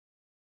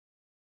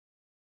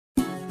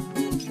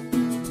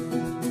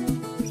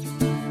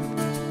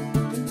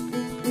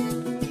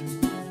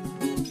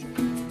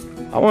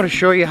I want to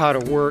show you how to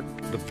work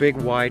the big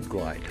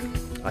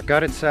WideGlide. I've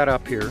got it set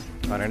up here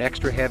on an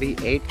extra heavy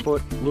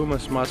 8-foot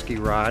Loomis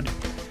Muskie rod,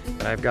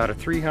 and I've got a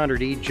 300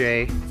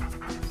 EJ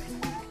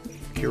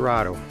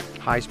Curado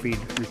high-speed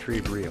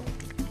retrieve reel.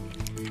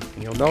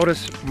 And you'll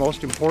notice,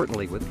 most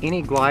importantly, with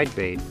any glide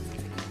bait,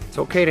 it's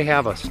okay to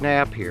have a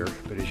snap here,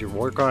 but as you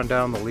work on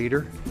down the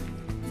leader,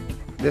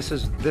 this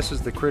is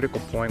the critical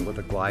point with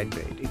a glide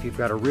bait. If you've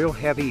got a real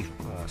heavy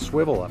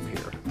swivel up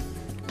here,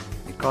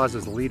 it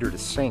causes the leader to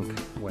sink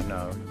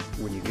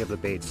when you give the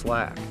bait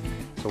slack.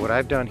 So what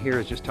I've done here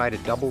is just tied a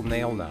double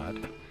nail knot.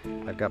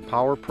 I've got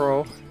Power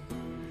Pro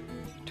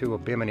to a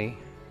bimini,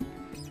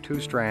 2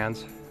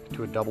 strands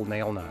to a double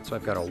nail knot. So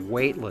I've got a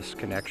weightless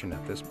connection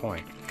at this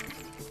point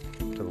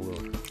to the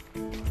lure.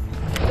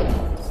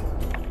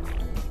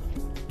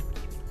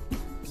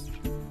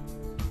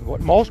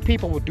 What most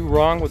people would do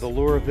wrong with a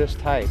lure of this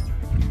type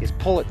is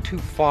pull it too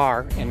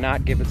far and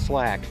not give it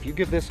slack. If you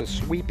give this a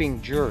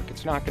sweeping jerk,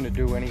 it's not going to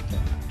do anything.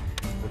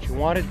 What you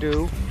want to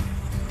do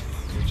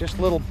is just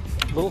little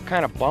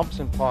kind of bumps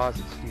and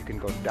pauses. You can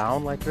go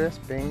down like this,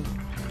 bing,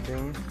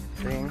 bing,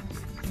 bing.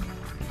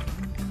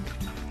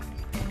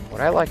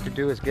 What I like to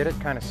do is get it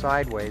kind of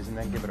sideways and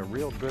then give it a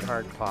real good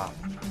hard pop,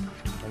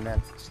 and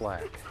then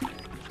slack.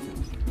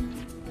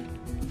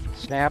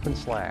 Snap and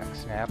slack,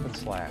 snap and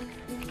slack.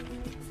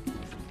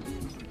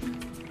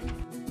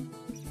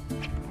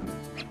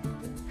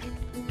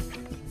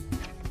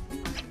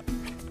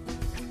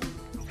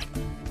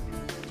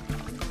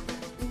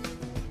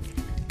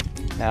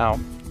 Now,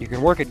 you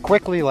can work it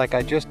quickly like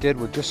I just did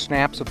with just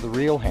snaps of the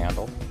reel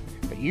handle,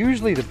 but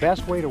usually the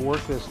best way to work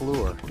this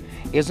lure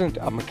isn't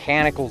a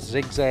mechanical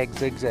zigzag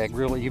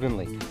real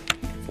evenly.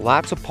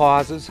 Lots of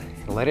pauses,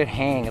 let it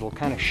hang, it'll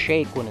kind of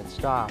shake when it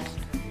stops.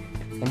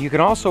 And you can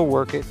also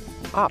work it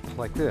up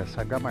like this.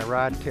 I've got my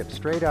rod tipped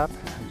straight up,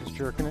 I'm just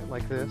jerking it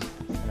like this,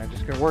 and I'm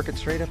just going to work it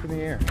straight up in the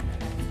air.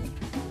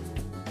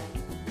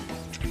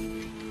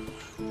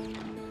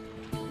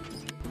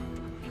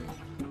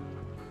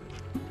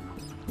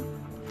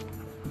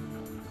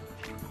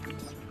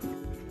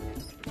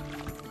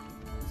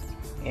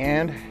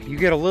 And you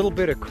get a little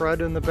bit of crud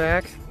in the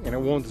back and it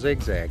won't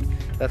zigzag.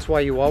 That's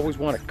why you always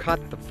want to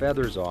cut the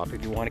feathers off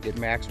if you want to get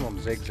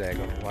maximum zigzag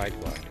on a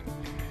WideGlide.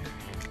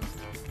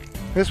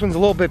 This one's a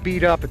little bit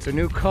beat up. It's a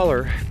new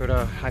color, but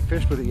I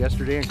fished with it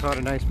yesterday and caught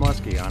a nice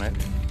muskie on it.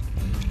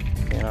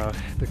 And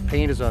the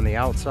paint is on the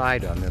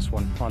outside on this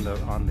one, on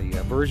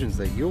the versions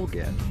that you'll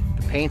get.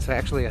 The paint's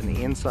actually on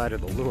the inside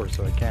of the lure,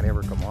 so it can't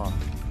ever come off.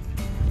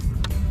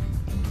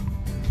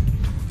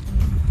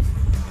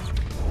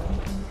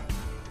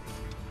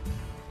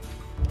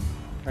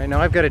 Right now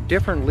I've got a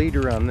different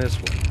leader on this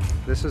one.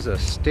 This is a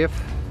stiff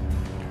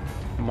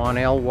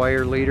Monel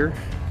wire leader,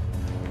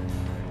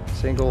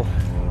 single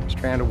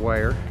strand of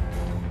wire,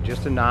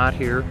 just a knot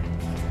here,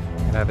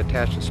 and I've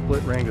attached a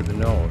split ring to the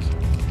nose.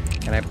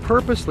 And I'm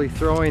purposely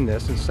throwing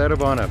this instead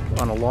of on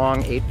a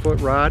long 8-foot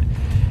rod.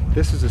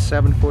 This is a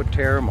 7-foot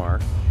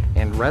Terramar,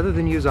 and rather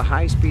than use a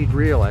high-speed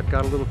reel, I've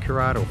got a little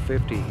Curado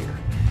 50 here.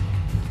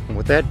 And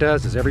what that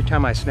does is every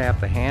time I snap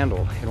the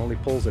handle, it only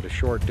pulls at a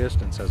short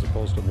distance as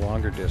opposed to a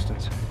longer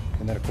distance.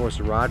 And then of course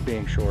the rod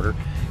being shorter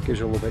gives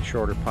you a little bit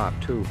shorter pop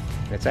too.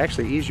 And it's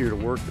actually easier to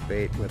work the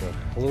bait with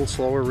a little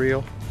slower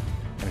reel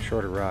and a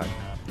shorter rod,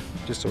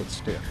 just so it's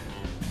stiff.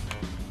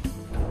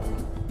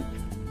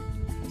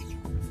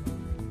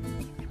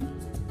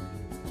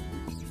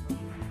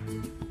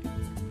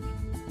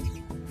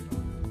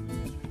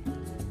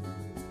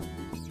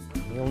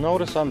 You'll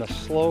notice on the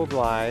slow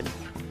glide,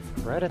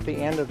 right at the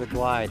end of the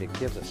glide, it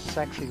gives a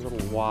sexy little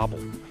wobble.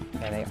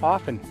 And they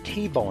often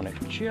T-bone it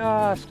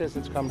just as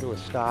it's come to a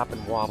stop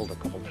and wobbled a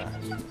couple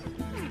times.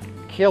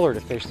 Killer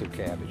to fish through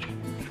cabbage.